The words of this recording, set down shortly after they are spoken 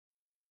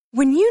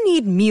When you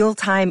need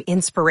mealtime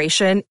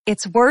inspiration,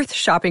 it's worth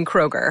shopping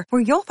Kroger,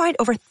 where you'll find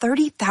over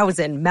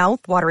 30,000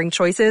 mouth-watering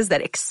choices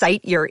that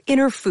excite your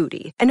inner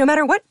foodie. And no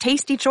matter what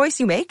tasty choice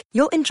you make,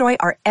 you'll enjoy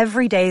our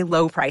everyday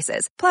low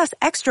prices, plus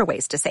extra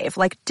ways to save,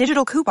 like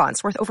digital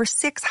coupons worth over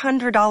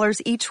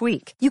 $600 each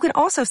week. You can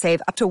also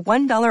save up to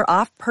 $1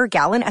 off per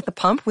gallon at the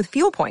pump with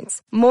fuel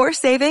points. More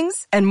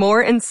savings and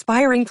more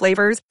inspiring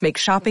flavors make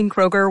shopping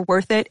Kroger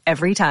worth it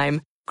every time.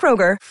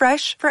 Kroger,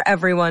 fresh for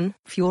everyone.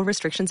 Fuel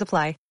restrictions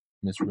apply.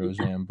 Miss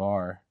Roseanne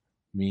Barr,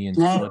 me in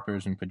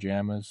slippers and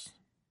pajamas,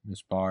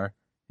 Miss Barr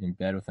in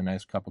bed with a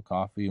nice cup of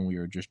coffee, and we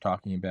were just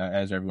talking about,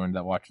 as everyone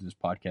that watches this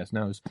podcast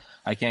knows,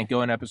 I can't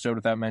go an episode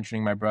without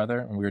mentioning my brother,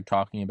 and we were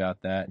talking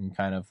about that and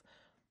kind of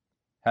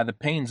how the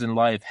pains in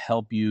life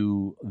help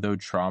you, though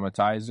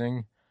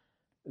traumatizing.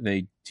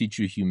 They teach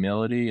you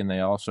humility, and they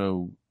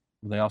also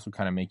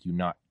kind of make you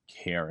not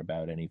care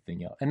about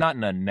anything else, and not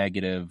in a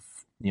negative,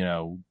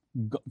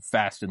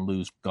 fast and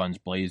loose, guns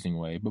blazing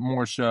way, but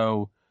more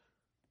so,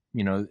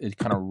 it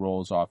kind of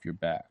rolls off your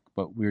back.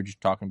 But we were just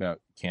talking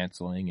about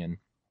canceling, and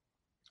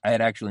I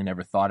had actually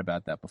never thought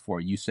about that before.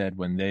 You said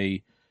when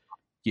they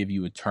give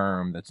you a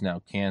term that's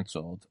now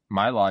canceled,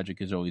 my logic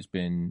has always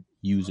been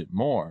use it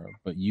more,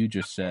 but you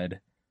just said,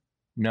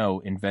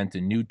 no, invent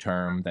a new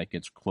term that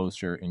gets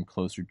closer and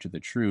closer to the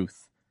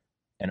truth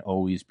and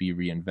always be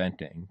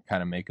reinventing,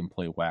 kind of make them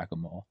play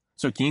whack-a-mole.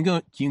 So can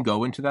you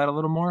go into that a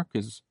little more?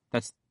 Because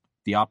that's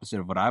the opposite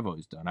of what I've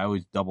always done. I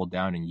always double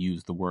down and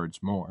use the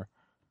words more.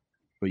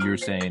 But you're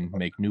saying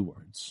make new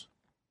words.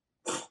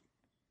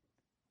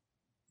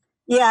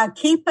 Yeah,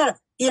 keep it,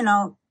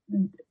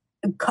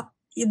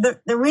 the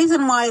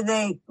reason why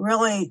they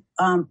really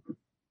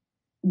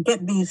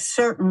get these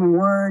certain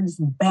words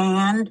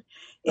banned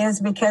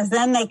is because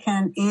then they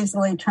can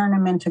easily turn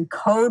them into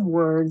code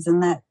words,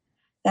 and that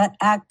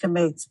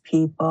activates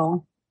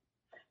people.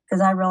 Because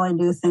I really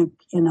do think,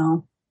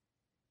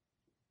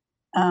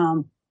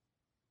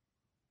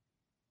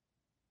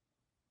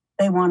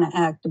 they want to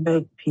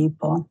activate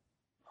people.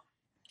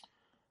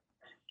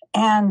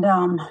 And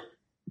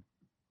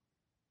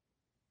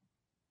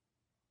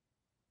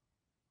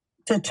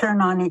to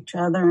turn on each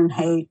other and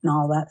hate and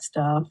all that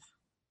stuff.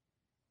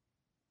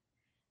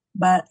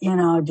 But,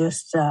 I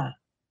just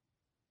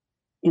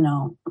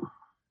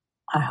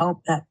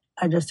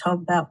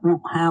hope that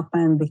won't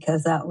happen,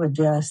 because that would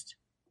just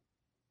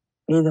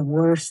be the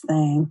worst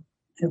thing.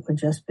 It would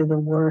just be the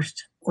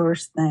worst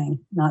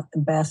thing, not the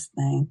best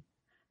thing,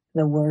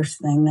 the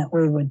worst thing, that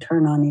we would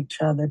turn on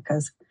each other,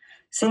 because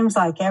it seems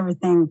like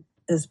everything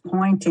is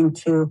pointing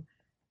to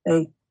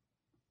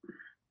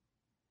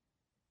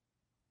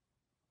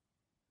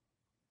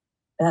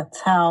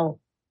that's how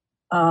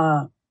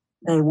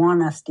they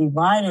want us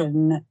divided,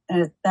 and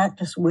that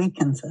just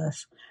weakens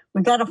us.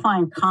 We got to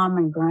find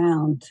common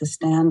ground to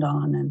stand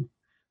on, and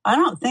I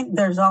don't think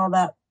there's all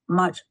that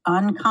much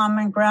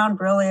uncommon ground,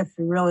 really, if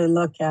you really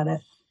look at it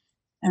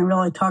and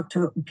really talk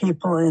to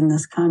people in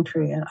this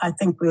country. And I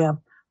think we have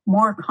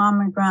more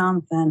common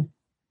ground than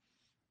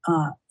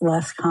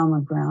less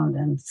common ground.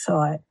 And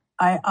so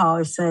I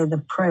always say the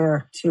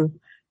prayer to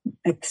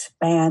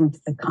expand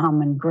the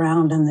common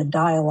ground and the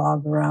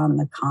dialogue around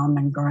the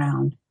common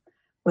ground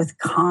with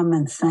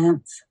common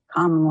sense,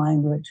 common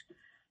language,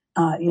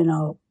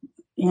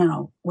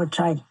 which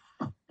I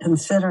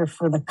consider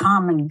for the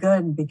common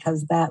good,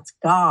 because that's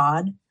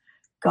God.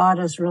 God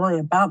is really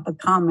about the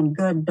common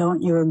good.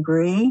 Don't you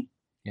agree?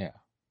 Yeah.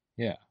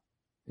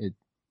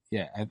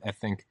 I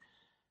think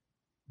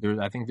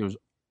there's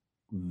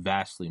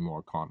vastly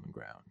more common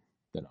ground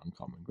than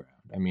uncommon ground.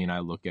 I mean,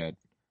 I look at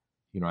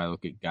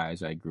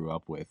guys I grew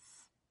up with,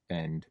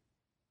 and,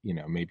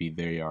 maybe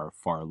they are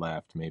far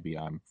left, maybe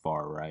I'm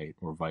far right,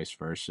 or vice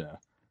versa.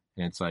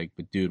 And it's like,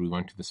 but dude, we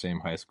went to the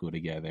same high school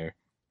together.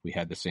 We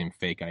had the same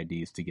fake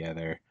IDs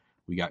together.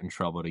 We got in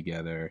trouble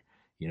together.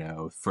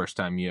 First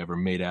time you ever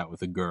made out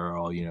with a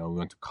girl, we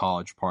went to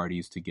college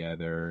parties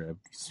together. I've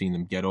seen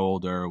them get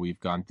older. We've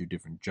gone through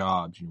different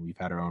jobs. We've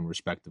had our own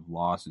respective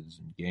losses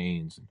and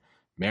gains and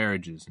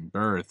marriages and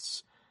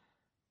births.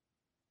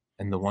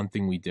 And the one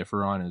thing we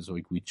differ on is,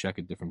 like, we check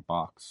a different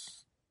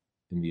box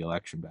in the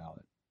election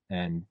ballot.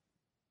 And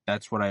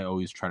that's what I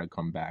always try to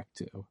come back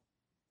to,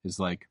 is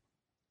like,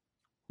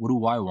 what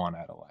do I want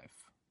out of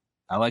life?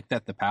 I like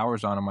that the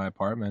power's on in my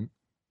apartment.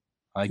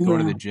 I like going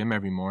to the gym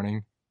every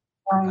morning.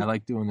 I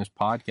like doing this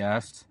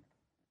podcast.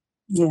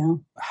 Yeah.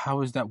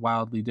 How is that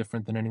wildly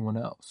different than anyone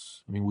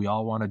else? I mean, we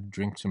all want to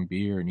drink some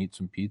beer and eat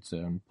some pizza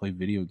and play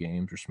video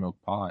games or smoke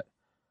pot.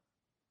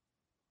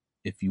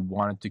 If you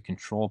wanted to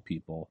control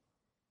people,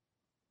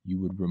 you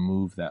would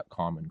remove that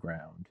common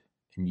ground,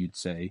 and you'd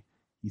say,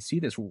 you see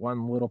this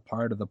one little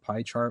part of the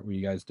pie chart where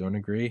you guys don't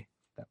agree?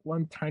 That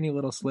one tiny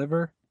little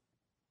sliver?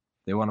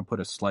 They want to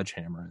put a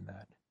sledgehammer in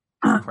that.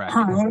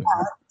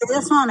 They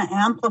just want to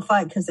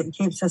amplify it because it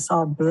keeps us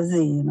all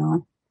busy,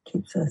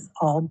 keeps us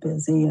all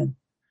busy. And,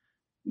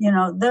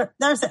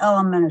 there's an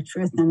element of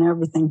truth in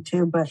everything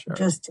too, but sure,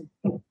 just to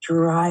keep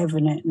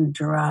driving it.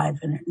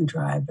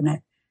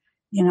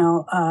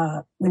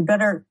 We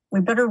better we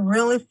better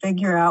really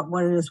figure out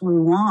what it is we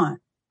want.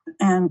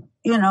 And,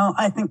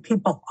 I think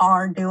people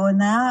are doing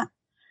that.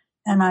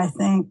 And I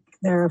think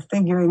they're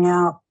figuring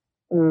out,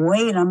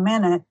 wait a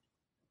minute,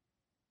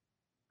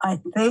 I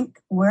think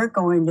we're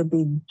going to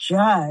be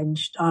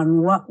judged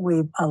on what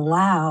we've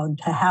allowed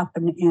to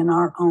happen in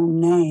our own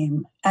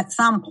name. At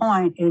some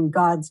point in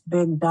God's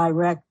big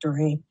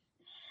directory,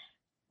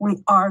 we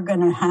are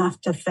going to have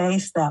to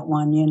face that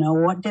one.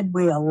 What did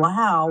we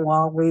allow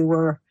while we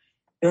were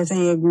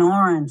busy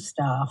ignoring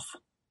stuff?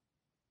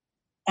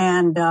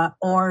 And,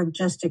 or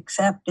just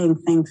accepting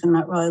things and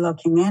not really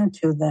looking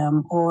into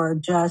them, or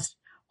just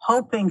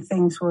hoping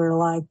things were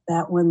like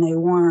that when they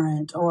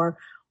weren't, or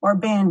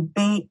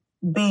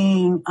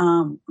being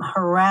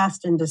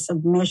harassed into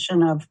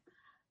submission of,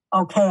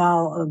 okay,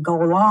 I'll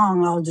go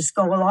along, I'll just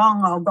go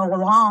along, I'll go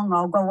along,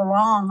 I'll go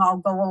along, I'll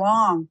go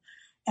along.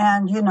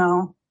 And,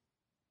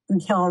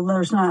 until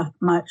there's not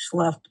much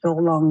left to go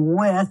along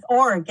with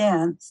or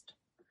against.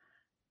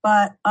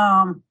 But,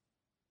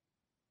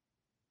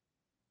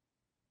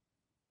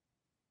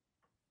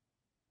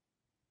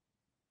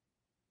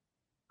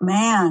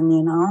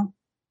 man,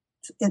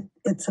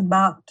 it's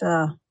about,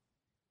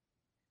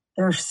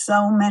 there's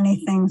so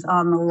many things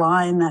on the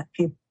line that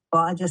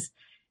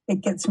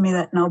it gets me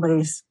that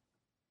nobody's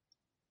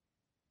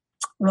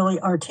really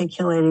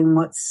articulating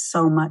what's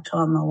so much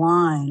on the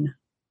line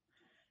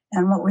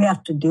and what we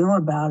have to do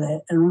about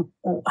it and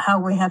how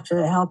we have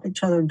to help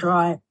each other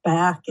draw it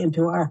back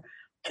into our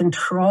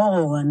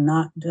control and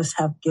not just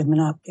have given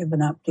up.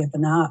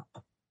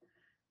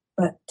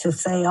 But to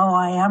say, oh,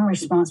 I am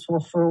responsible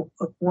for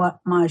what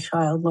my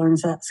child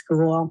learns at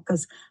school,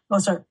 because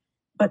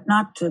but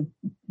not to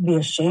be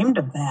ashamed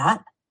of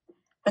that,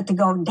 but to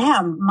go,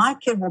 damn, my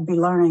kid will be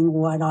learning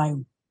what I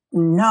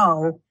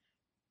know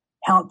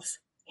helps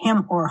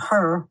him or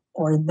her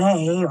or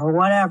they or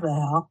whatever the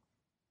hell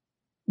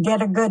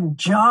get a good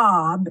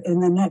job in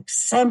the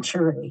next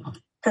century,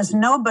 because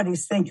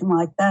nobody's thinking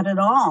like that at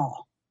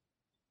all.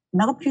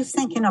 Nobody's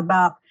thinking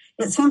about,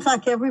 it seems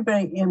like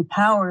everybody in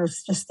power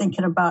is just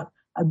thinking about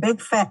a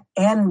big fat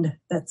end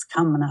that's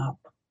coming up.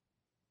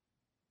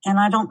 And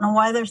I don't know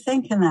why they're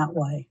thinking that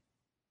way.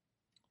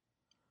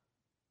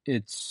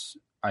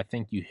 I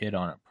think you hit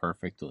on it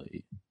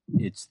perfectly.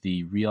 It's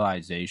the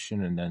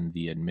realization and then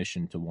the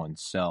admission to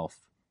oneself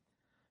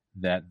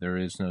that there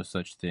is no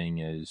such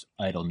thing as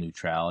idle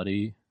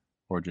neutrality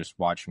or just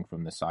watching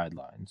from the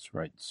sidelines,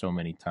 right? So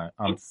many times,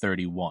 I'm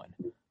 31.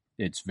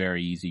 It's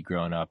very easy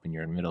growing up and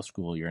you're in middle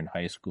school, you're in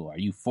high school. Are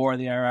you for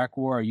the Iraq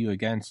war? Are you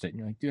against it? And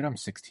you're like, dude, I'm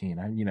 16.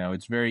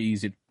 It's very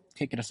easy to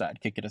kick it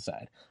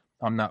aside.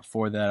 I'm not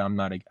for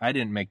that. I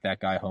didn't make that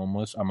guy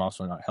homeless. I'm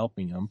also not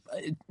helping him.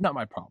 Not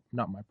my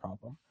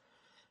problem.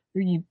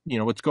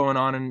 What's going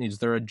on? And is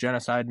there a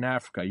genocide in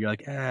Africa? You're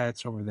like,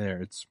 it's over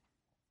there.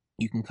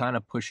 You can kind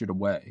of push it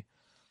away.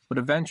 But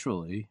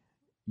eventually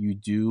you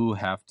do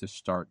have to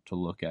start to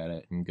look at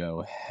it and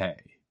go, hey,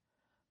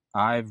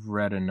 I've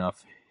read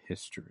enough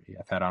history.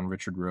 I've had on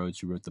Richard Rhodes,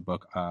 who wrote the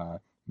book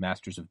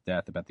Masters of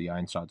Death, about the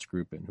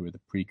Einsatzgruppen, who were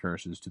the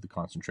precursors to the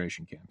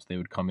concentration camps. They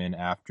would come in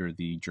after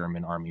the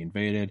German army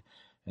invaded,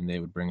 and they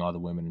would bring all the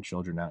women and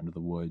children out into the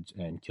woods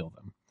and kill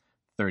them,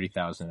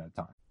 30,000 at a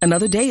time.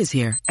 Another day is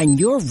here, and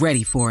you're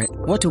ready for it.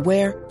 What to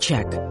wear?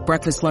 Check.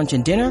 Breakfast, lunch,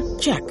 and dinner?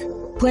 Check.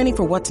 Planning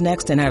for what's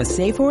next and how to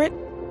save for it?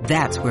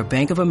 That's where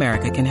Bank of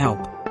America can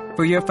help.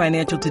 For your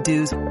financial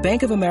to-dos,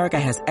 Bank of America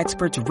has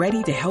experts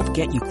ready to help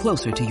get you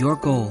closer to your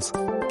goals.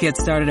 Get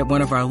started at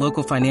one of our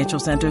local financial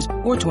centers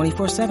or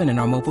 24/7 in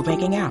our mobile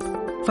banking app.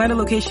 Find a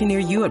location near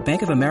you at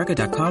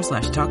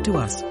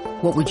bankofamerica.com/talktous.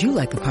 What would you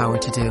like the power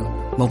to do?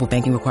 Mobile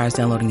banking requires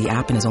downloading the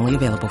app and is only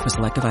available for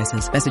select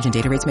devices. Message and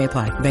data rates may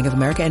apply. Bank of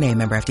America NA,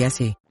 member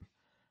FDIC.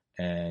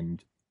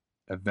 And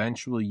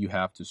eventually you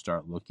have to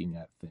start looking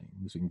at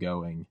things and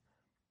going,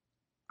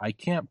 I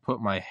can't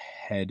put my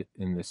head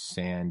in the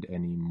sand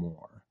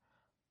anymore.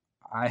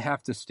 I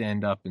have to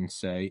stand up and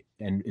say,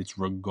 and it's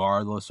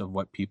regardless of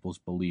what people's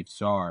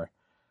beliefs are,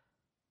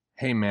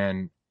 hey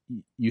man,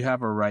 you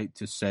have a right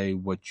to say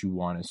what you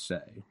want to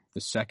say.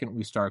 The second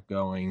we start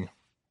going,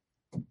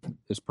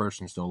 this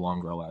person's no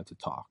longer allowed to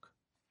talk,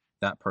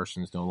 that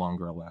person's no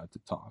longer allowed to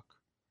talk.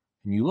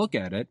 And you look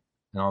at it,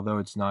 and although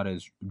it's not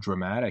as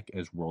dramatic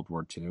as World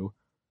War II,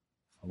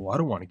 well, I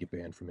don't want to get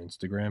banned from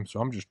Instagram,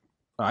 so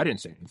I didn't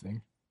say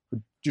anything.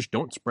 But just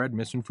don't spread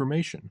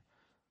misinformation.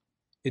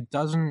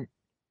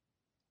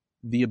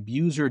 The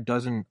abuser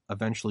doesn't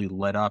eventually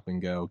let up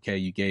and go, okay,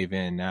 you gave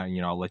in, now,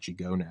 I'll let you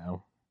go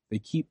now. They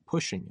keep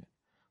pushing it.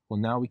 Well,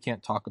 now we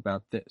can't talk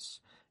about this,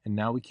 and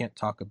now we can't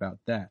talk about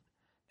that.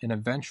 And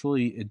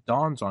eventually it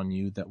dawns on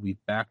you that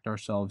we've backed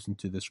ourselves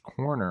into this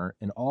corner,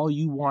 and all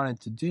you wanted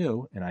to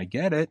do, and I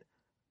get it,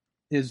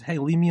 is, hey,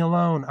 leave me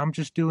alone. I'm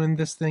just doing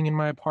this thing in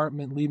my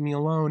apartment. Leave me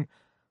alone.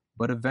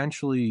 But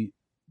eventually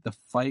the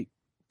fight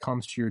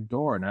comes to your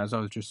door. And as I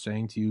was just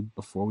saying to you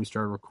before we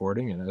started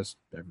recording, and as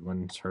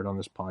everyone's heard on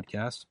this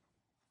podcast,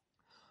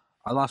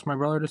 I lost my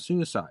brother to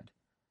suicide.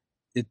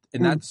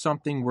 And that's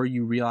something where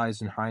you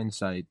realize in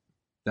hindsight,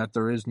 that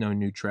there is no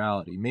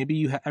neutrality.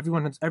 Maybe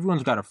everyone's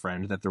got a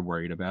friend that they're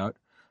worried about.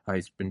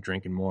 He's been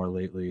drinking more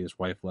lately. His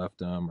wife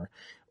left him, or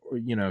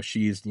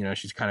she's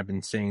kind of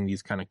been saying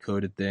these kind of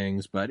coded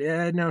things, but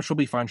no, she'll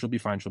be fine. She'll be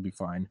fine. She'll be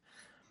fine.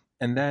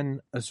 And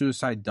then a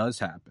suicide does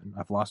happen.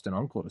 I've lost an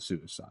uncle to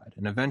suicide,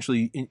 and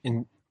eventually,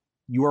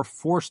 you are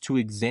forced to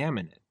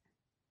examine it,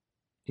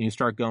 and you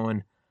start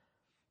going.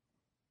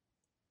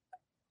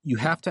 You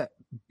have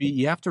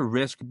to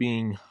risk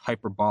being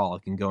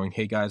hyperbolic and going,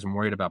 "Hey guys, I'm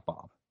worried about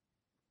Bob.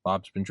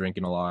 Bob's been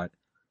drinking a lot."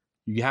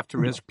 You have to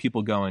risk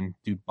people going,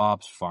 "Dude,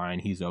 Bob's fine.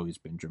 He's always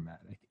been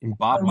dramatic." And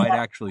Bob might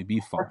actually be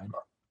fine.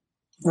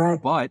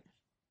 Right. But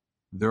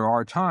there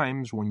are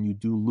times when you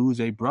do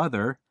lose a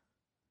brother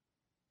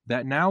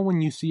that now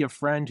when you see a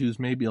friend who's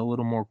maybe a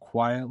little more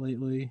quiet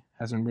lately,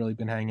 hasn't really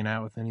been hanging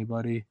out with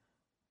anybody,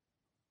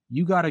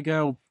 you got to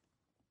go,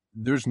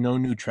 there's no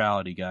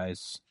neutrality,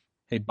 guys.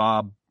 "Hey,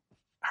 Bob,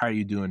 how are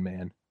you doing,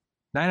 man?"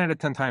 9 out of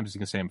 10 times he's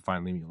going to say, "I'm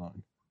fine, leave me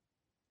alone."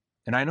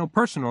 And I know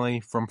personally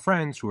from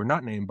friends who are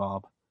not named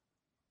Bob,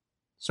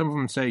 some of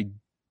them say,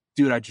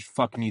 "Dude, I just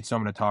fucking need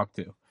someone to talk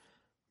to."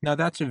 Now,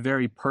 that's a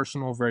very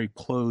personal, very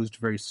closed,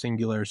 very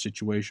singular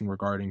situation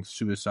regarding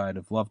suicide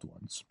of loved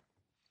ones.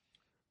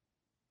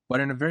 But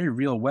in a very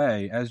real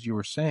way, as you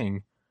were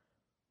saying,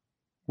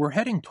 we're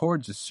heading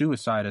towards a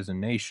suicide as a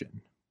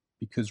nation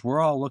because we're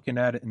all looking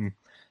at it and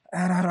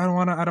I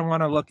don't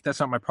want to look.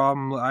 That's not my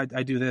problem.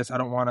 I do this. I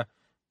don't want to.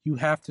 You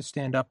have to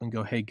stand up and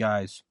go, "Hey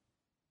guys,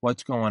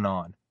 what's going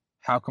on?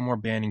 How come we're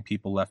banning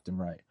people left and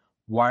right?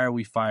 Why are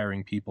we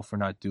firing people for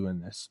not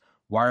doing this?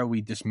 Why are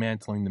we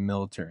dismantling the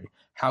military?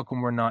 How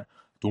come we're not,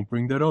 don't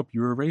bring that up,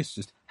 you're a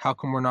racist. How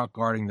come we're not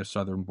guarding the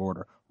southern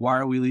border? Why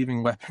are we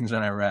leaving weapons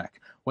in Iraq?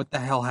 What the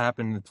hell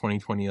happened in the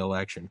 2020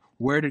 election?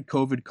 Where did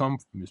COVID come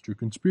from, Mr.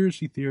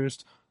 Conspiracy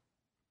Theorist?"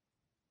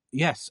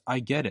 Yes, I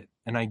get it.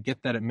 And I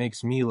get that it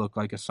makes me look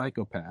like a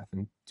psychopath.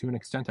 And to an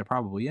extent, I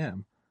probably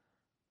am.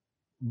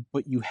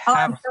 But you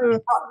have...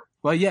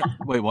 Well, yeah.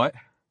 Wait, what?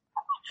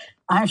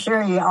 I'm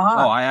sure you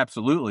are. Oh, I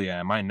absolutely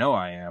am. I know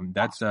I am.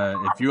 That's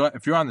if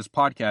you're on this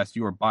podcast,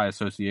 you are by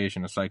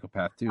association a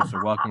psychopath too.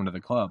 So welcome to the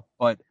club.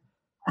 But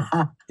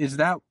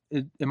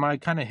am I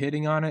kind of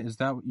hitting on it? Is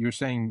that what you're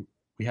saying?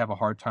 We have a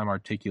hard time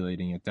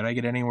articulating it. Did I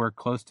get anywhere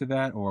close to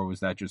that, or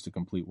was that just a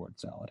complete word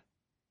salad?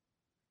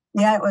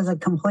 Yeah, it was a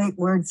complete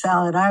word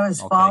salad. I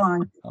was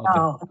following.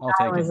 I'll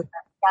take it.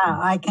 Yeah,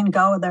 I can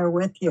go there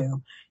with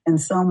you in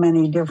so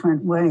many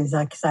different ways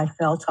because I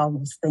felt all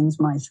those things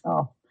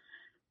myself.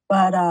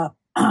 But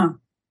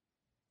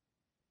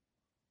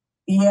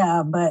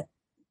yeah, but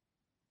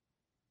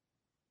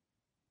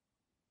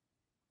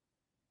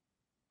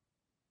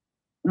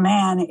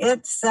man,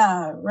 it's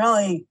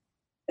really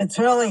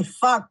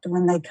fucked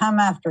when they come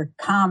after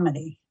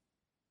comedy.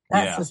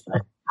 That's a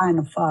special kind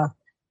of fucked.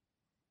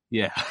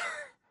 Yeah.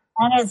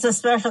 And it's a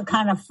special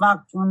kind of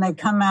fucked when they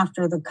come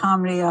after the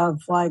comedy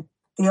of like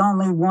the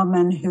only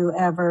woman who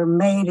ever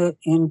made it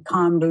in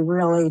comedy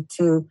really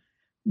to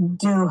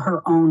do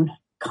her own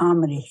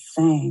comedy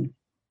thing.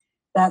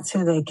 That's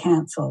who they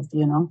canceled,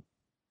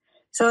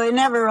 So it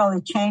never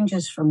really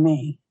changes for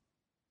me.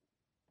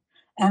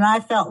 And I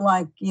felt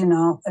like,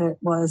 it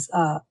was,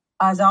 I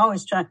was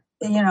always trying,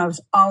 I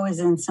was always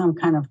in some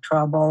kind of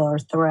trouble or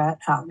threat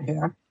out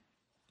here,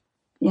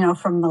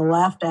 from the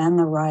left and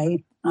the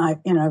right.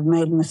 I've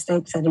made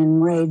mistakes that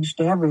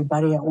enraged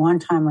everybody at one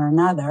time or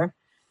another.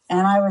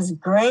 And I was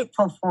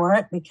grateful for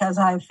it because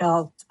I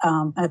felt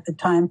at the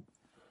time,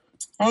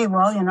 hey,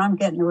 well, I'm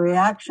getting a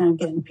reaction and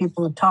getting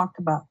people to talk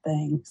about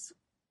things,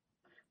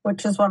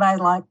 which is what I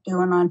like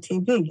doing on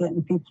TV,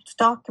 getting people to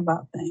talk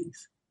about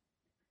things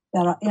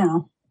that,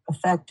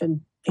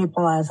 affected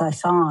people as I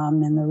saw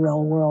them in the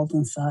real world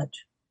and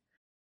such.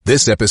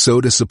 This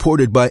episode is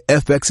supported by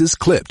FX's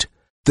Clipped,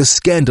 the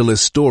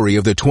scandalous story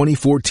of the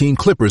 2014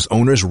 Clippers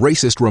owner's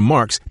racist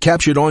remarks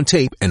captured on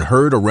tape and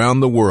heard around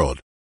the world.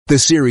 The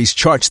series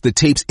charts the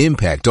tape's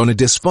impact on a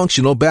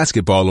dysfunctional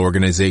basketball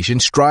organization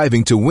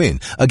striving to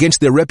win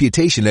against their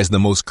reputation as the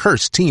most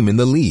cursed team in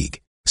the league.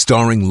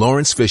 Starring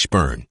Lawrence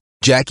Fishburne,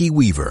 Jackie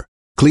Weaver,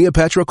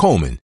 Cleopatra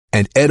Coleman,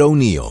 and Ed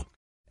O'Neill.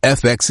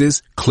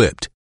 FX's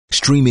Clipped,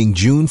 streaming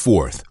June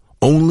 4th,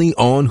 only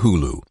on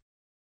Hulu.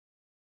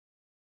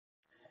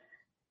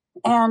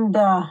 And,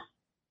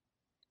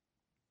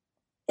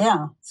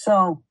 yeah,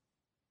 so,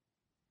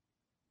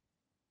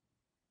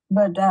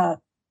 but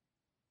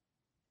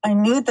I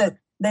knew that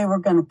they were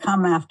going to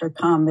come after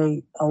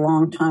comedy a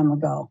long time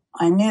ago.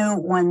 I knew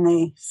when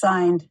they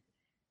signed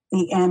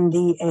the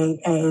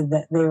NDAA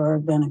that they were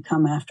going to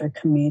come after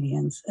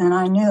comedians. And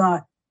I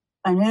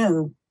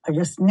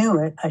just knew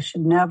it. I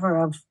should never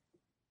have,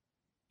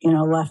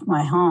 left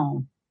my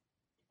home.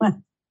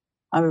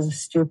 I was a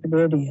stupid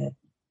idiot.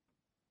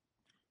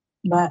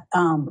 But,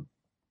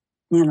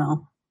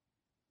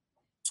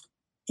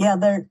 yeah,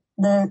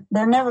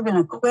 they're never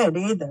going to quit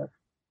either.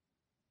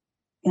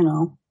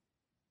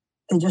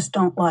 They just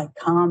don't like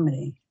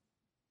comedy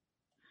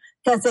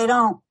because they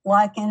don't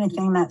like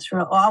anything that's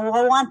real.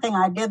 Well, one thing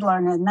I did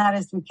learn, and that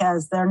is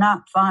because they're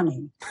not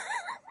funny.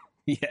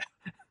 Yeah.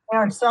 They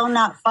are so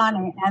not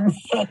funny, and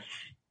they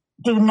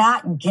do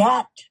not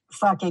get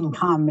fucking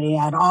comedy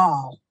at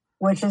all,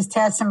 which is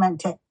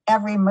testament to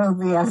every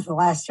movie of the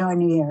last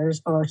 20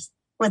 years, or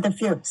with a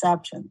few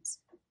exceptions.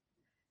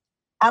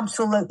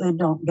 Absolutely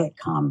don't get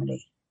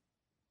comedy.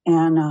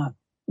 And,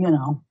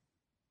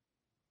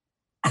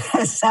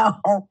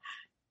 so,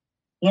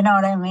 you know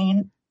what I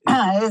mean?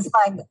 It's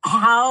like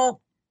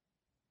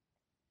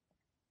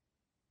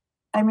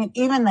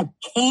even the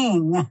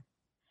king,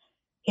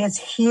 his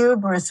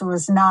hubris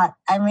was not,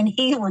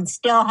 he would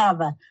still have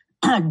a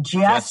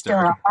jester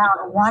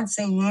about once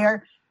a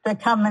year to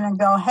come in and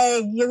go,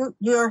 hey,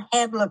 your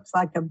head looks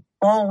like a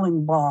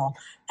bowling ball.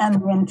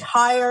 And the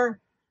entire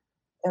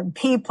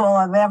people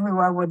of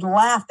everywhere would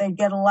laugh. They'd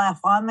get a laugh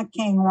on the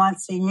king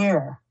once a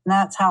year. And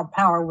that's how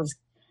power was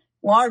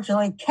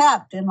largely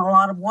kept in a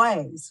lot of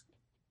ways.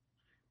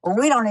 Well,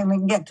 we don't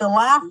even get to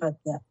laugh at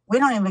that. We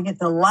don't even get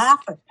to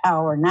laugh at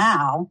power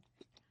now.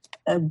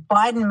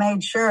 Biden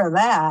made sure of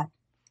that.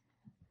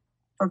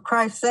 For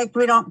Christ's sake,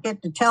 we don't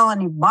get to tell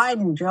any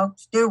Biden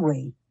jokes, do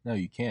we? No,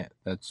 you can't.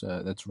 That's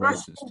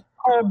racist.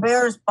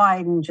 Colbert's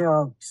Biden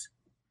jokes.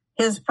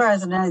 His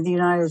president of the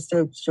United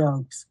States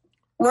jokes.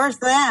 Where's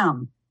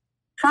them?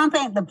 Trump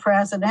ain't the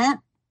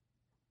president.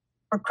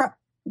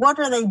 What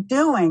are they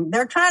doing?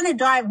 They're trying to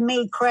drive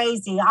me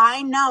crazy.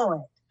 I know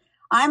it.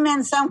 I'm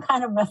in some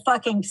kind of a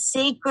fucking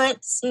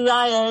secret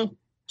CIA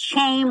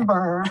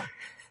chamber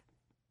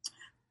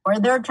where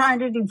they're trying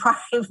to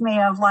deprive me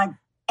of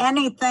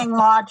anything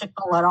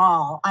logical at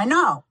all. I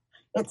know.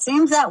 It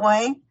seems that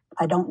way.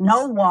 I don't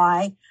know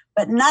why,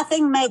 but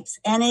nothing makes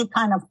any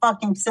kind of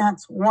fucking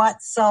sense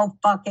whatsoever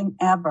fucking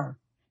ever.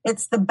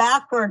 It's the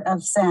backward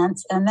of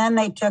sense, and then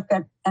they took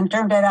it and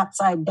turned it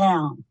upside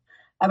down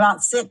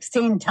about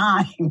 16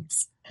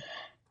 times.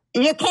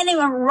 You can't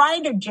even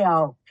write a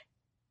joke.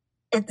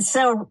 It's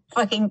so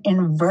fucking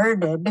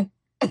inverted.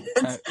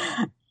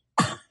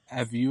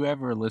 Have you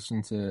ever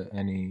listened to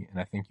any, and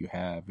I think you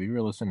have you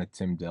ever listened to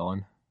Tim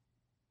Dillon?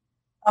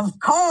 Of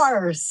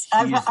course.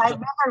 I've never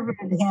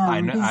read him.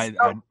 I know. He's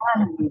so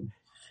funny.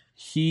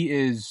 He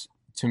is,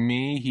 to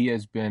me, he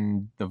has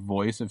been the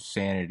voice of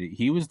sanity.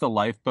 He was the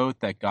lifeboat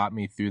that got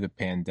me through the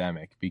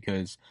pandemic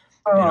because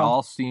it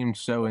all seemed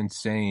so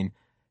insane.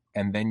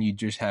 And then you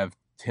just have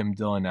Tim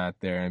Dillon out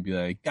there and be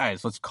like,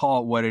 guys, let's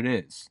call it what it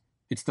is.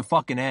 It's the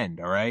fucking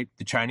end, all right?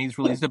 The Chinese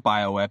released a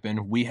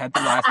bioweapon. We had the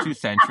last 2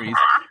 centuries.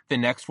 The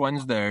next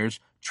one's theirs.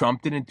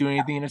 Trump didn't do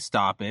anything to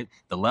stop it.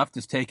 The left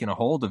has taken a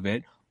hold of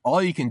it.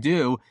 All you can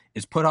do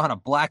is put on a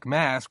black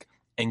mask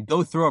and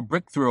go throw a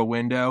brick through a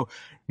window.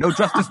 No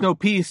justice, no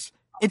peace.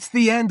 It's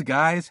the end,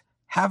 guys.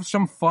 Have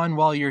some fun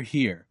while you're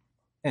here.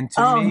 And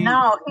to me,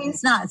 no,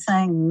 he's not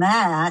saying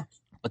that.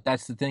 But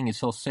that's the thing, is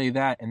he'll say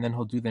that, and then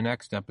he'll do the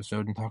next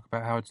episode and talk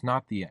about how it's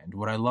not the end.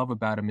 What I love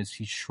about him is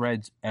he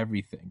shreds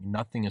everything.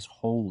 Nothing is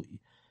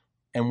holy.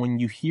 And when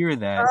you hear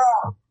that,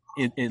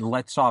 it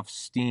lets off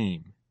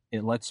steam.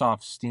 It lets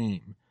off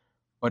steam.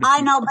 But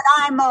I know, but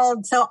I'm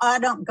old, so I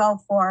don't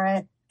go for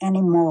it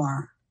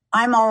anymore.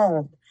 I'm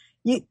old.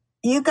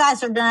 You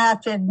guys are going to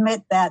have to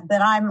admit that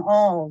I'm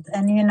old.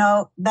 And,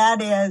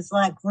 that is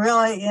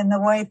really in the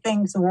way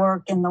things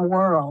work in the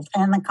world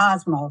and the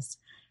cosmos.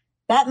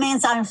 That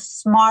means I'm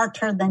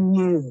smarter than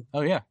you.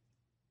 Oh, yeah.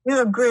 You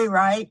agree,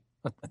 right?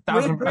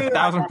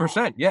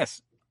 1,000%.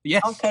 Yes.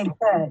 Yes. Okay,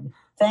 good.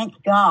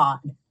 Thank God.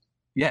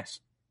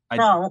 Yes.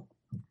 So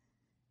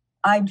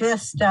I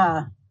just,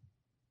 I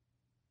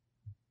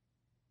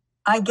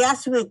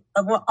guess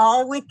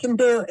all we can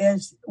do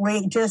is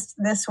this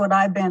is what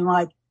I've been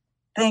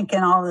thinking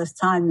all this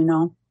time,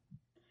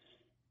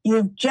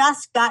 You've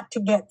just got to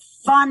get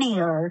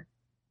funnier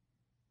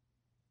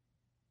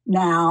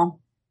now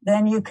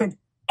than you could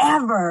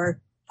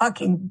ever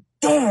fucking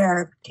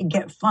dare to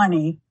get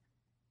funny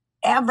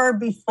ever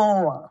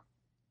before.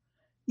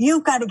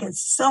 You've got to get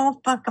so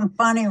fucking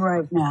funny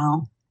right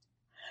now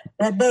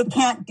that they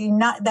can't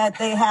deny that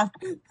they have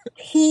to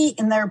pee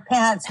in their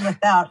pants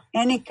without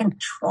any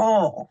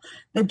control.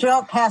 The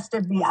joke has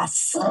to be a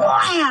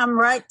slam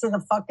right to the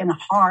fucking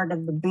heart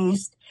of the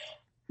beast,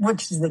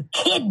 which is the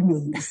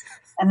kidneys.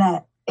 And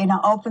that,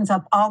 opens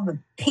up all the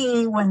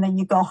pee when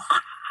you go,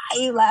 ha,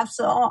 you laugh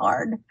so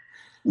hard.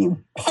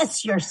 You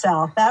piss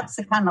yourself. That's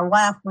the kind of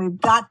laugh we've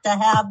got to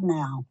have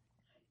now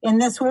in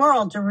this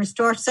world to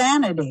restore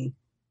sanity.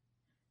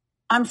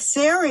 I'm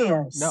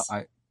serious. No,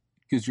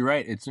 because you're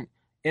right.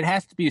 It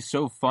has to be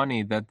so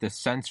funny that the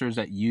censors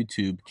at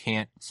YouTube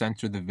can't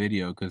censor the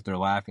video because they're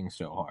laughing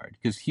so hard.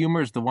 Because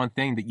humor is the one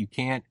thing that you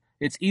can't.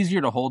 It's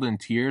easier to hold in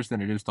tears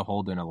than it is to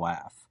hold in a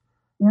laugh.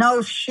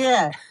 No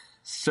shit.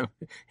 So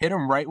hit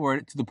them right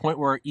to the point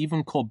where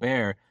even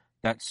Colbert,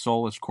 that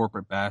soulless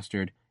corporate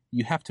bastard,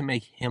 you have to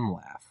make him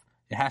laugh.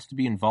 It has to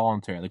be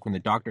involuntary. Like when the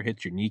doctor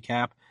hits your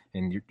kneecap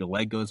and your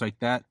leg goes like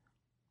that.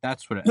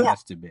 That's what it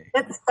has to be.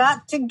 It's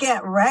got to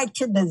get right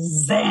to the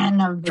zen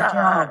of the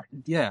joke.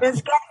 Yeah.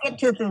 It's got to get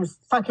to the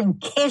fucking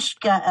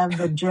kishka of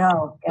the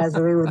joke, as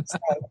we would say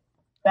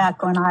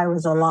back when I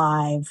was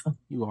alive.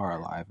 You are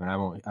alive, and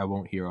I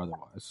won't hear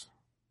otherwise.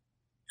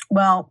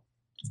 Well,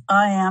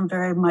 I am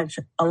very much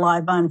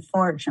alive,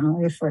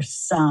 unfortunately, for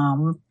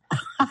some.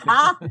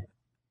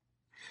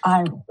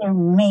 I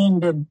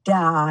mean to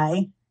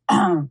die.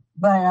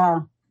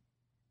 But,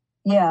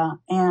 yeah,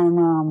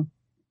 and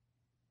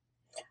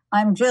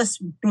I'm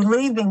just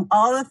believing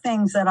all the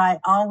things that I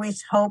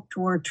always hoped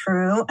were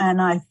true.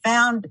 And I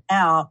found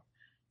out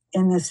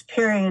in this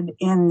period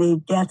in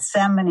the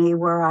Gethsemane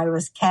where I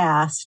was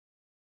cast.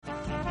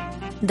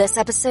 This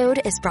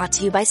episode is brought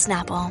to you by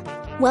Snapple.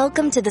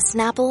 Welcome to the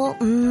Snapple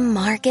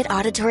Market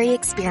Auditory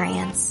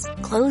Experience.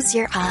 Close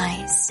your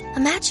eyes.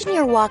 Imagine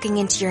you're walking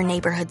into your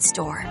neighborhood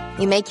store.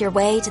 You make your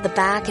way to the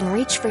back and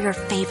reach for your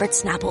favorite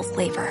Snapple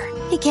flavor.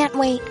 You can't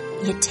wait.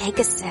 You take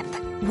a sip.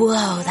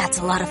 Whoa, that's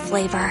a lot of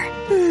flavor.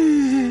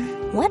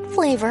 What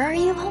flavor are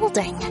you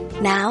holding?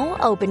 Now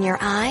open your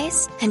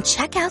eyes and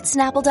check out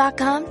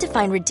Snapple.com to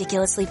find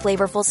ridiculously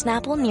flavorful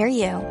Snapple near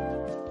you.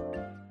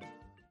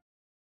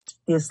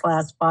 These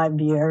last 5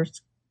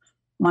 years,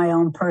 my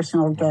own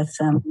personal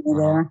Gethsemane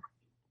there.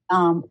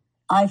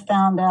 I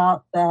found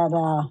out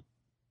that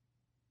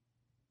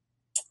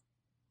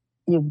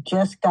you've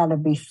just got to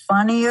be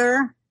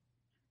funnier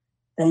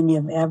than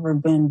you've ever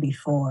been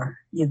before.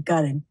 You've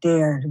got to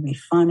dare to be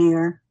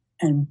funnier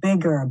and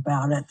bigger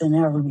about it than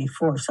ever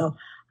before. So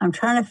I'm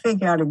trying to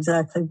figure out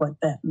exactly what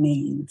that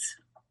means.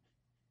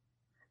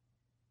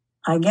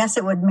 I guess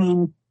it would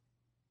mean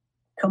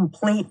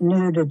complete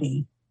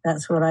nudity.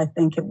 That's what I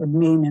think it would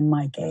mean in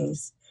my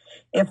case.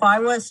 If I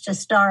was to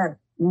start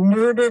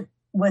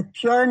with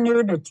pure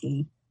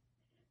nudity,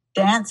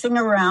 dancing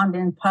around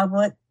in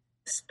public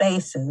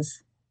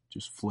spaces.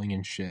 Just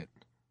flinging shit.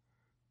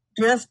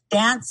 Just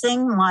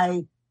dancing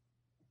my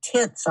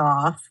tits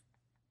off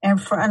in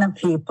front of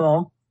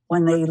people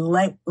when they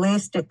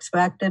least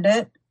expected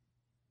it.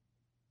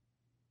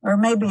 Or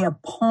maybe a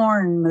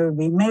porn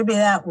movie. Maybe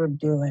that would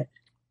do it.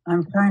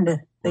 I'm trying to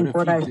think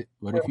what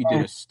if you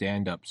did a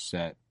stand-up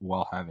set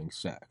while having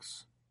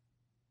sex?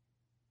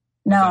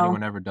 No. Has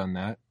anyone ever done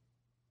that?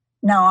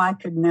 No, I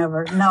could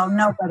never. No,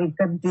 nobody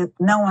could do.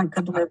 No one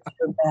could live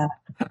through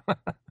that.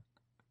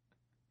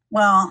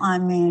 Well, I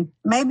mean,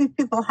 maybe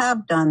people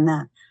have done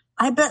that.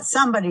 I bet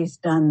somebody's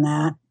done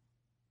that.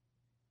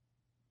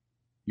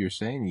 You're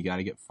saying you got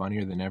to get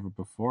funnier than ever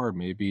before.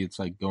 Maybe it's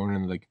like going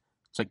into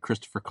it's like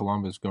Christopher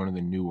Columbus going to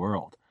the New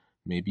World.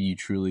 Maybe you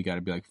truly got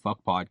to be like,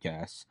 fuck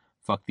podcasts,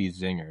 fuck these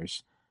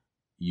zingers.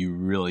 You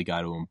really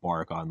got to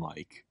embark on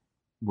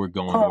we're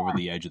going over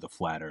the edge of the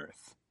flat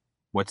earth.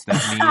 What's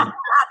that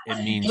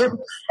mean?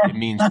 It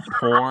means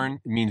porn.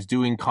 It means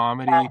doing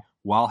comedy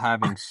while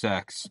having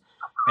sex,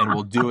 and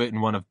we'll do it in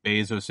one of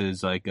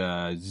Bezos's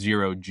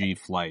 0G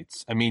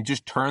flights. I mean,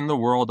 just turn the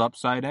world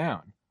upside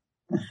down.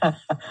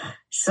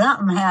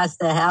 Something has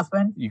to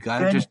happen. You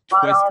gotta just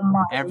twist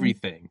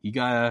everything. You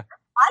gotta.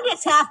 I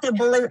just have to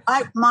believe.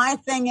 My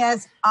thing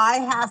is, I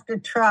have to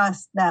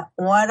trust that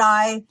what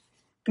I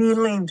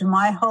believed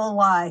my whole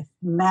life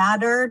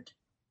mattered.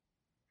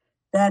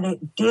 That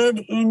it did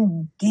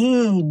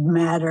indeed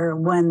matter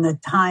when the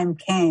time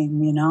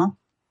came, you know?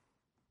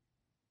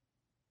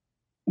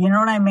 You know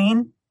what I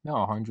mean? No,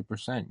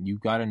 100%. You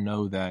got to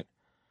know that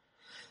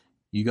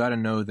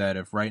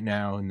if right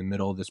now in the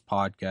middle of this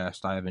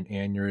podcast, I have an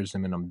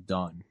aneurysm and I'm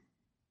done,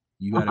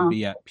 you got to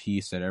be at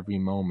peace at every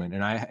moment.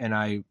 And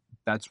I,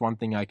 that's one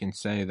thing I can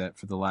say, that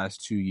for the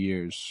last 2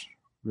 years,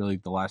 really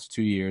the last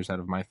 2 years out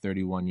of my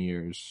 31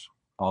 years,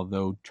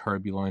 although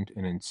turbulent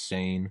and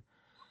insane,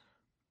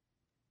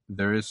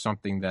 there is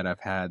something that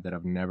I've had that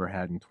I've never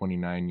had in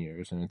 29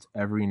 years. And it's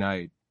every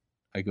night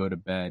I go to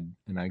bed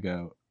and I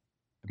go,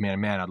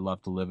 man, I'd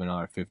love to live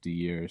another 50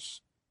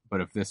 years.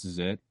 But if this is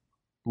it,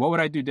 what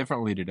would I do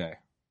differently today?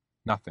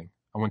 Nothing.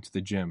 I went to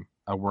the gym.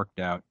 I worked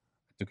out.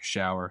 I took a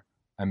shower.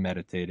 I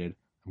meditated.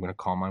 I'm going to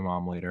call my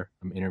mom later.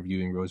 I'm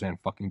interviewing Roseanne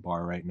fucking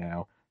Barr right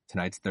now.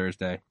 Tonight's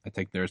Thursday. I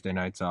take Thursday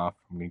nights off.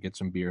 I'm going to get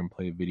some beer and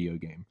play a video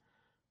game.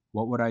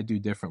 What would I do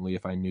differently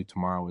if I knew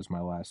tomorrow was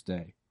my last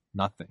day?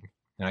 Nothing.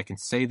 And I can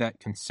say that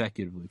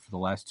consecutively for the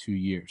last 2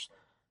 years.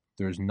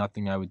 There's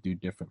nothing I would do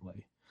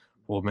differently.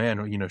 Well,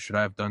 man, should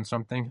I have done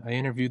something? I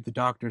interviewed the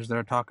doctors that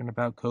are talking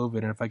about COVID,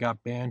 and if I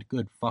got banned,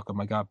 good, fuck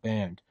them, I got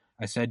banned.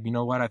 I said, you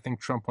know what, I think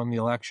Trump won the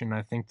election,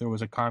 I think there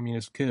was a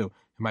communist coup.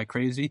 Am I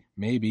crazy?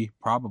 Maybe,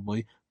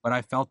 probably, but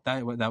I felt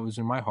that was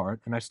in my heart,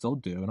 and I still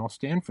do, and I'll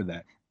stand for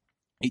that.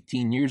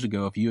 18 years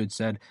ago, if you had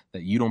said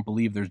that you don't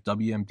believe there's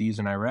WMDs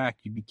in Iraq,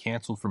 you'd be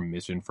canceled for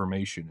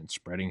misinformation and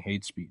spreading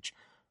hate speech.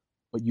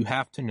 But you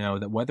have to know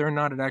that whether or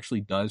not it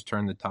actually does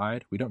turn the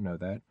tide, we don't know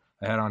that.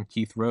 I had on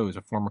Keith Rose,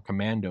 a former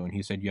commando, and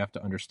he said you have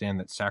to understand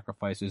that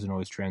sacrifice isn't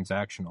always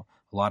transactional.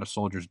 A lot of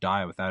soldiers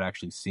die without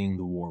actually seeing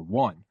the war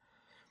won.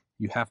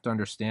 You have to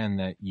understand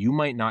that you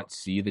might not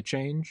see the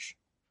change,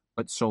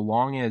 but so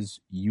long as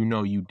you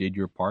know you did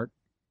your part,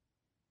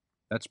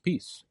 that's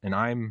peace. And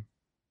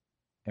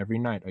every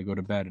night I go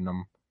to bed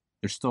and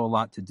there's still a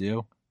lot to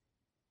do,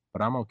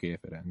 but I'm okay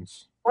if it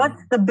ends.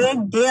 What's the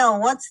big deal?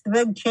 What's the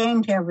big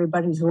change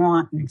everybody's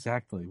wanting?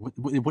 Exactly.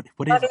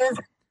 What is it?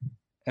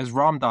 As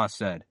Ram Dass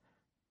said,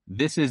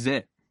 this is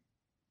it.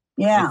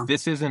 Yeah. If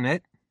this isn't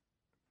it,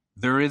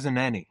 There isn't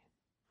any.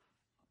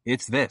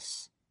 It's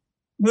this.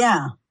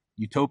 Yeah.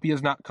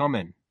 Utopia's not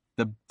coming.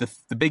 The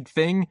big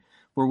thing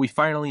where we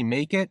finally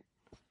make it,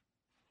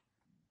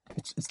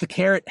 it's the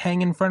carrot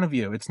hanging in front of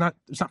you. It's not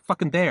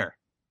fucking there.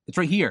 It's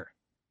right here.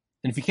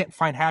 And if you can't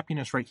find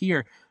happiness right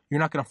here, you're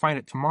not going to find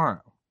it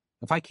tomorrow.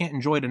 If I can't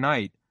enjoy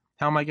tonight,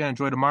 how am I going to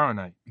enjoy tomorrow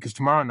night? Because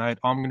tomorrow night,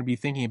 all I'm going to be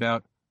thinking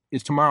about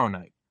is tomorrow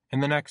night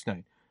and the next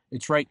night.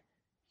 It's right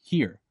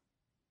here.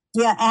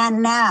 Yeah,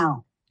 and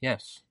now.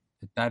 Yes,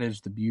 that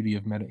is the beauty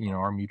of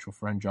our mutual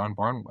friend John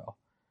Barnwell.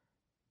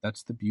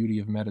 That's the beauty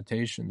of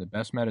meditation. The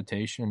best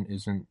meditation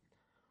isn't,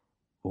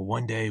 well,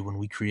 one day when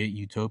we create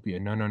utopia.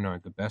 No.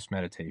 The best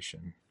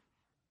meditation,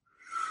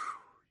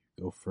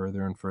 you go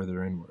further and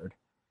further inward,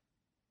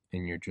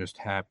 and you're just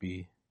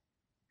happy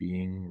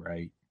being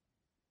right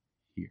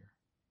here.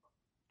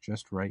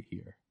 Just right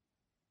here.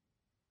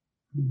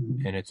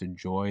 Mm-hmm. And it's a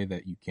joy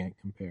that you can't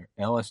compare.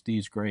 LSD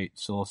is great.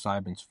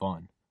 Psilocybin's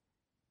fun.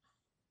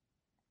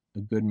 A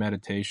good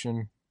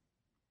meditation,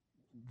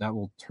 that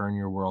will turn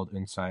your world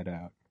inside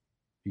out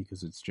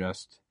because it's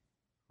just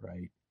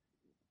right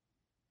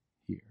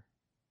here.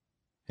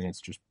 And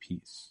it's just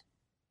peace.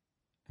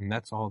 And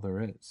that's all there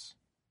is.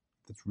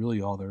 That's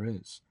really all there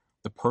is.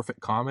 The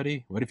perfect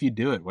comedy, what if you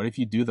do it? What if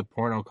you do the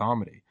porno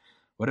comedy?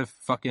 What if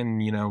fucking,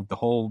 the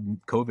whole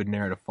COVID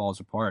narrative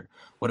falls apart?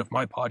 What if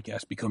my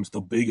podcast becomes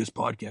the biggest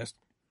podcast?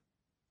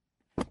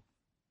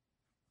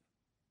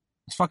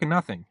 It's fucking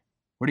nothing.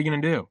 What are you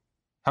going to do?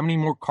 How many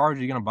more cars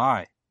are you going to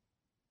buy?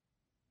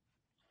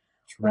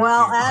 Right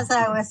well, here. as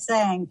I was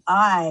saying,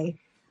 I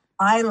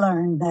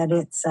learned that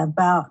it's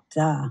about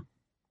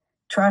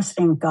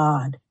trusting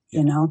God,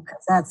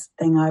 because that's the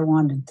thing I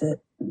wanted to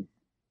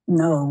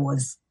know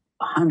was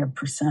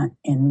 100%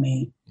 in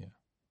me. Yeah.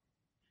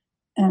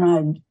 And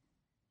I'd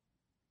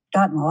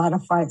gotten a lot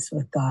of fights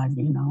with God,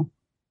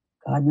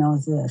 God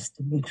knows this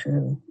to be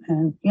true.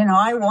 And,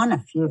 I won a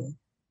few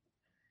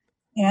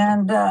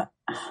and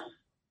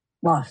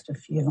lost a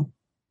few.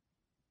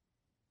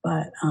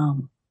 But at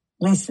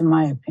least in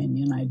my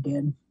opinion, I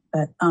did.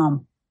 But I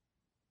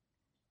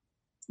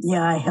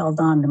held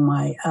on to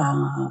my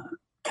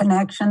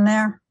connection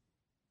there.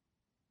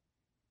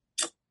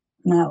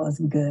 And that was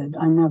good.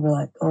 I never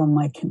let go of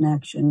my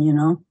connection,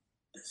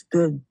 It's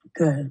good.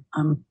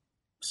 I'm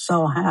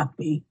so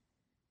happy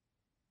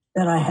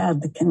that I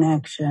had the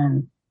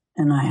connection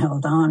and I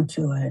held on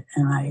to it.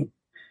 And I,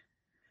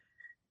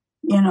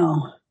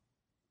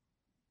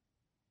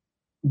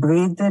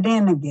 breathed it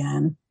in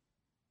again.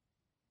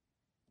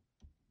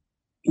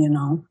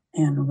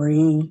 And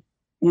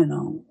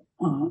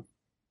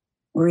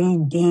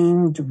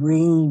redeemed,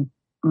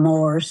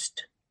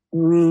 remorsed,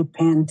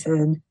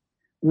 repented,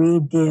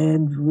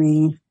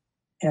 redid,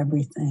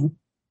 everything,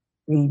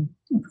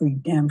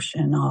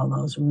 redemption, all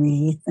those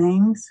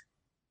things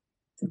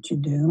that you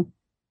do.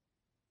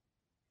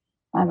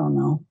 I don't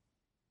know.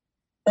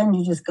 Then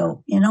you just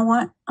go, you know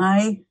what?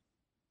 I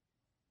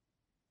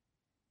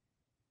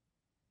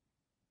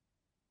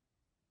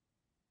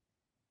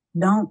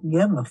don't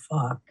give a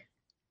fuck.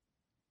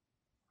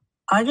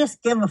 I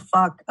just give a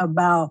fuck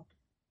about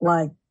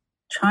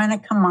trying to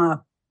come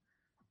up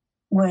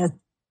with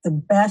the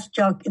best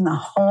joke in the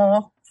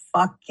whole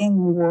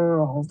fucking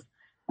world.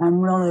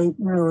 I'm really,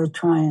 really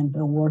trying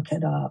to work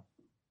it up.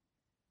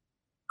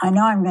 I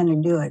know I'm going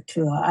to do it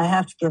too. I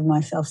have to give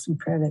myself some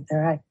credit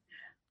there.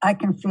 I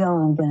can feel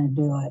I'm going to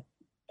do it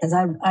because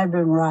I've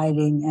been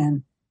writing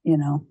and,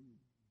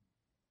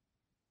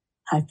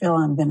 I feel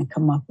I'm going to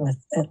come up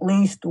with at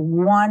least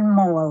one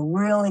more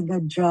really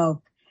good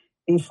joke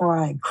before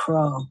I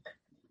croak.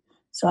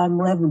 So I'm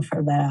living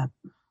for that.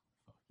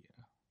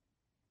 Yeah.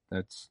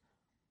 That's,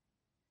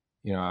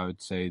 I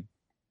would say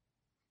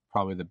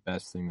probably the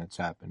best thing that's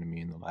happened to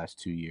me in the last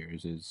 2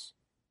 years is,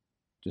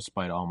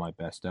 despite all my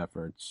best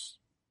efforts,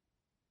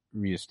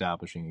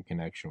 reestablishing a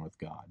connection with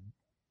God.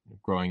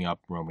 Growing up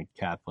Roman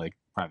Catholic,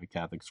 private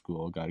Catholic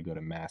school, got to go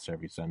to Mass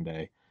every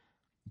Sunday.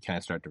 You kind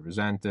of start to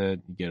resent it.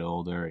 You get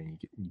older and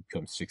you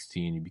become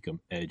 16, you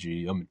become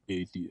edgy. I'm an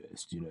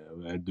atheist,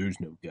 there's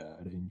no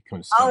God. And you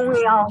become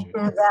we all do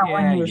that.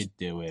 Yeah, you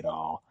do it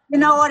all. You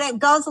know what? It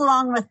goes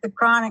along with the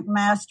chronic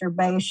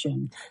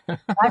masturbation.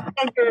 I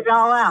figured it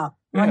all out.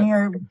 When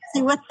you're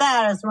busy with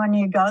that is when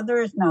you go,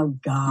 there's no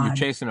God. You're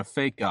chasing a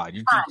fake God.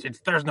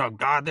 There's no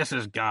God, this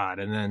is God.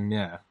 And then,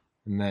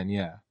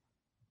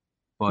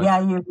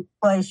 But, you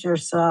replace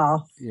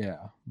yourself.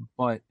 Yeah,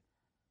 but,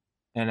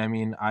 and I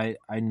mean, I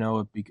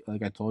know it,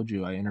 like I told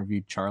you, I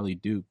interviewed Charlie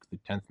Duke, the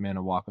 10th man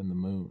to walk on the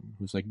moon,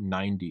 who's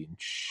 90 and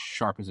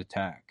sharp as a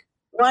tack.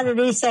 What did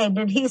he say?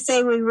 Did he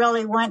say we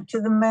really went to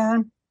the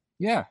moon?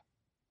 Yeah.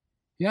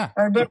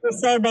 Or did he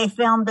say they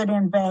filmed it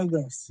in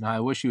Vegas? No, I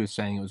wish he was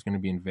saying it was going to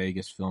be in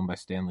Vegas, filmed by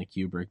Stanley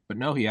Kubrick. But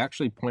no, he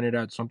actually pointed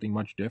out something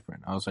much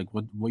different. I was like,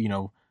 what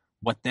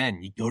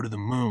then? You go to the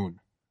moon.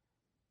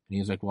 And he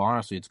was like, well,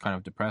 honestly, it's kind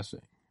of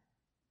depressing.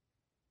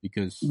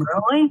 Because...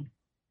 Really?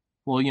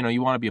 Well,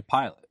 you want to be a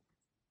pilot.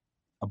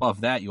 Above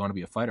that, you want to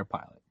be a fighter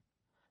pilot.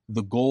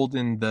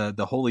 the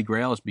the Holy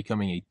Grail is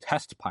becoming a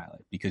test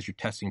pilot because you're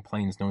testing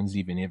planes no one's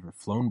even ever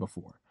flown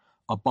before.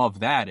 Above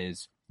that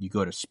is you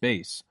go to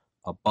space.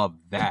 Above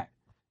that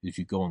is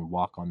you go and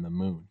walk on the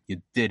moon.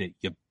 You did it.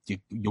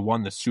 You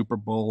won the Super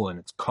Bowl and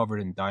it's covered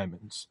in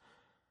diamonds.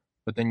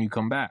 But then you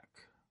come back.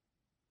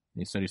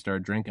 And he said he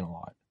started drinking a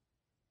lot.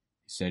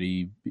 He said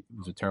he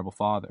was a terrible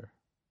father.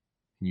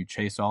 And you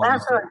chase all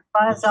That's what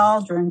Buzz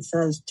Aldrin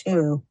says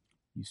too.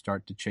 You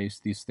start to chase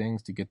these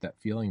things to get that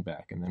feeling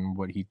back. And then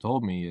what he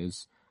told me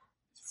is,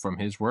 from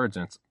his words,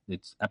 and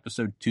it's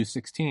episode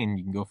 216,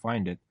 you can go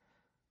find it,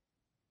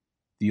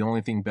 the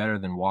only thing better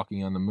than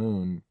walking on the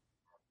moon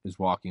is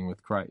walking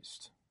with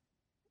Christ.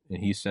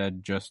 And he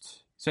said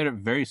it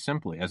very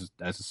simply as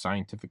a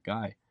scientific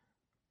guy.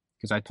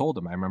 Because I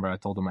remember I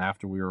told him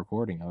after we were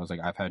recording, I was like,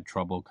 I've had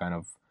trouble kind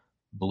of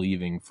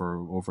believing for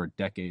over a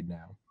decade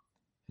now.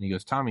 And he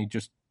goes, Tommy,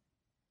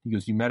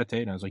 you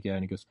meditate? And I was like, yeah.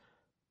 And he goes,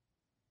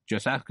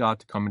 just ask God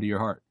to come into your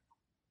heart.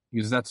 He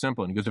goes, that's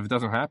simple. And he goes, if it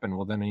doesn't happen,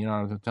 well, then, I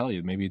have to tell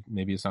you, maybe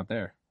it's not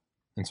there.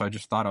 And so I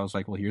just thought, I was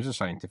like, well, here's a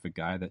scientific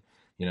guy that,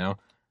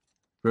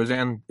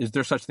 Roseanne, is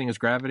there such thing as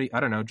gravity? I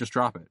don't know. Just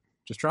drop it.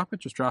 Just drop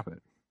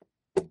it.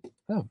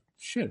 Oh,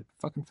 shit. It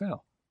fucking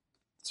fell.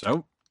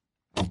 So,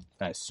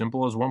 as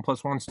simple as 1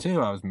 + 1 is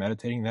 2, I was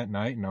meditating that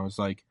night and I was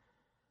like,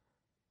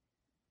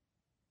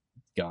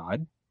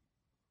 God,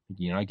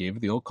 I gave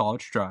it the old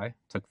college try.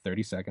 Took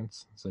 30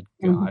 seconds. I said,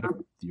 God,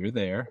 if you're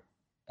there,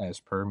 as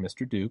per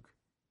Mr. Duke,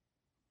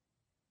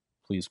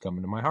 please come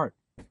into my heart.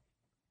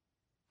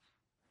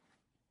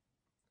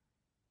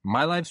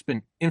 My life's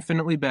been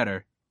infinitely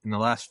better in the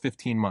last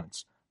 15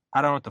 months.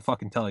 I don't know what to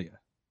fucking tell you.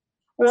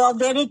 Well,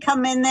 did he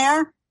come in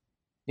there?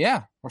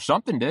 Yeah, or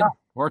something did.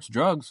 Or it's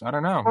drugs. I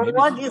don't know. Well,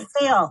 what did you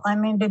feel? I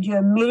mean, did you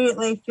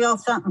immediately feel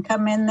something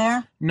come in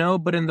there? No,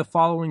 but in the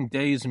following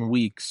days and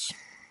weeks,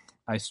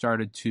 I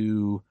started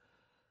to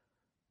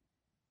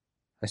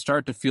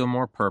feel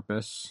more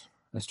purpose.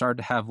 I started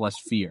to have less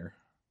fear.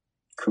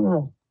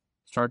 Cool.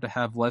 Started to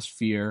have less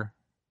fear.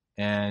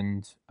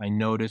 And I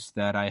noticed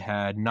that I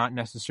had not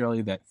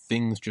necessarily that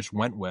things just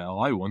went well.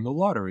 I won the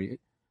lottery.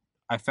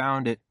 I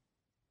found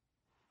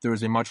there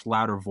was a much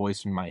louder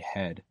voice in my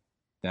head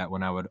that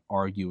when I would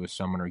argue with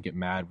someone or get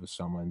mad with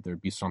someone,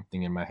 there'd be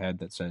something in my head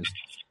that says,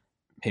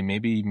 hey,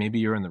 maybe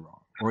you're in the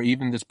wrong. Or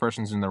even this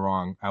person's in the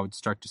wrong. I would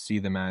start to see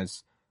them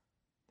as,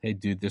 hey,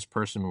 dude, this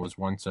person was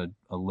once a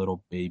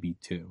little baby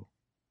too.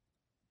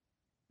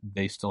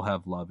 They still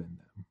have love in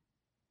them.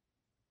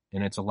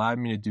 And it's allowed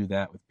me to do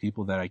that with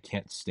people that I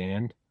can't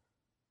stand.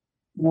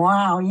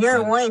 Wow,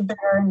 you're way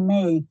better than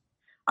me.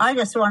 I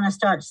just want to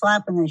start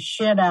slapping the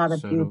shit out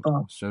of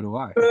people. So do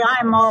I. See,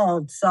 I'm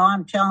old, so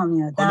I'm telling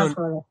you, that's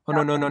what.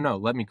 No.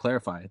 Let me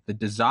clarify. The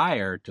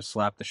desire to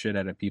slap the shit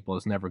out of people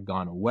has never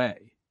gone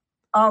away.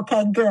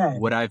 Okay, good.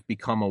 What I've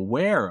become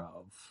aware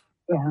of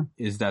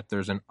is that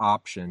there's an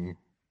option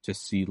to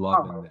see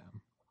love in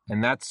them.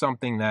 And that's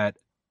something that...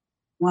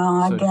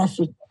 Well, I guess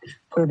you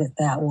put it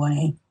that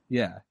way.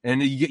 Yeah,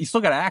 and you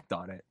still got to act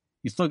on it.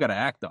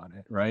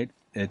 Right?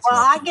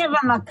 I give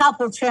them a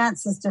couple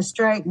chances to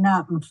straighten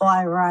up and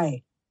fly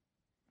right.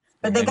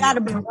 But they got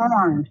to be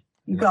warned.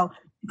 You go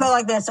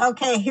like this.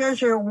 Okay,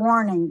 here's your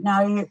warning.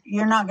 Now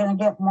you're not going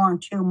to get more than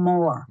 2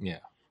 more. Yeah.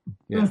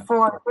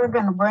 Before you're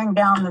going to bring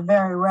down the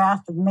very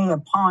wrath of me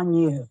upon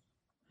you.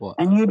 Well,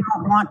 and you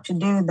don't want to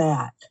do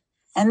that.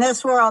 In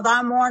this world,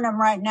 I'm warning them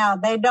right now,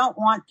 they don't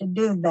want to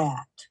do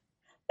that.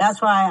 That's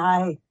why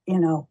I,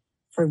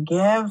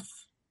 forgive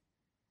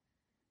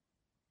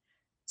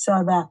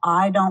so that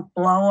I don't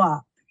blow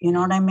up. You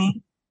know what I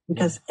mean?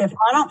 Because if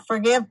I don't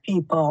forgive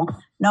people,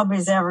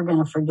 nobody's ever going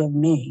to forgive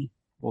me.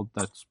 Well,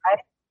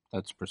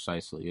 that's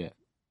precisely it.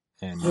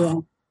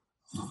 And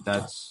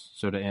that's,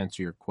 so to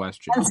answer your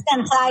question. And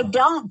since I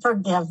don't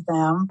forgive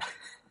them,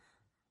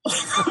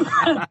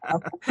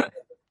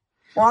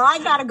 well, I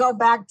got to go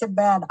back to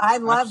bed. I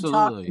love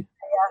talking to you,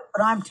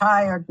 but I'm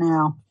tired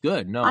now.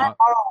 Good. No,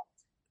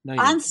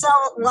 I'm so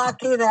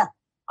lucky that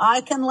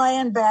I can lay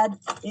in bed,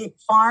 eat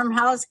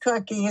farmhouse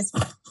cookies,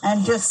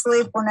 and just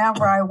sleep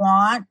whenever I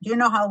want. Do you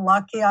know how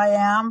lucky I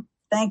am?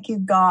 Thank you,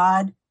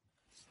 God.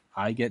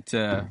 I get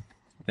to...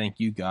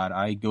 Thank you, God.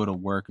 I go to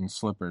work in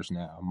slippers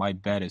now. My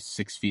bed is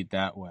 6 feet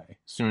that way.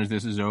 As soon as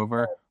this is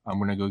over, I'm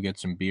going to go get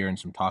some beer and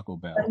some Taco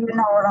Bell. You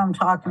know what I'm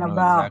talking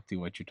about. Exactly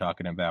what you're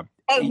talking about.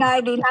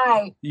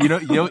 $8.99. You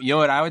know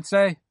what I would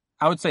say?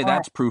 I would say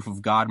that's proof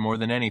of God more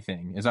than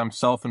anything, is I'm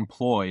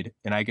self-employed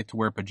and I get to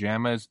wear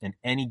pajamas, and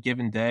any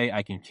given day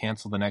I can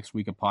cancel the next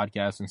week of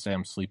podcasts and say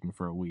I'm sleeping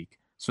for a week.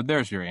 So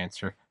there's your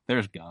answer.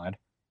 There's God.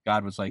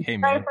 God was like, hey,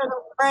 man.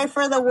 Pray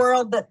for the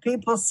world that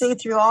people see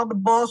through all the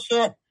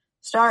bullshit.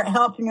 Start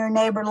helping your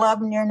neighbor,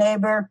 loving your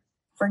neighbor,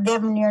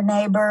 forgiving your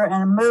neighbor,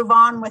 and move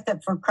on with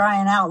it, for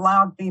crying out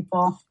loud,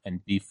 people.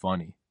 And be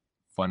funny.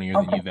 Funnier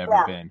than you've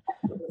ever been.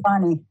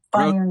 Funnier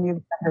than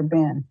you've ever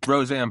been.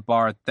 Roseanne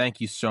Barr, thank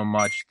you so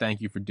much.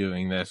 Thank you for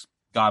doing this.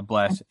 God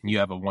bless, and you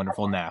have a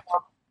wonderful nap.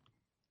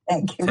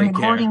 Thank you. Take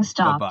Recording care.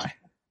 stopped. Bye-bye.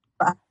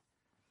 Bye.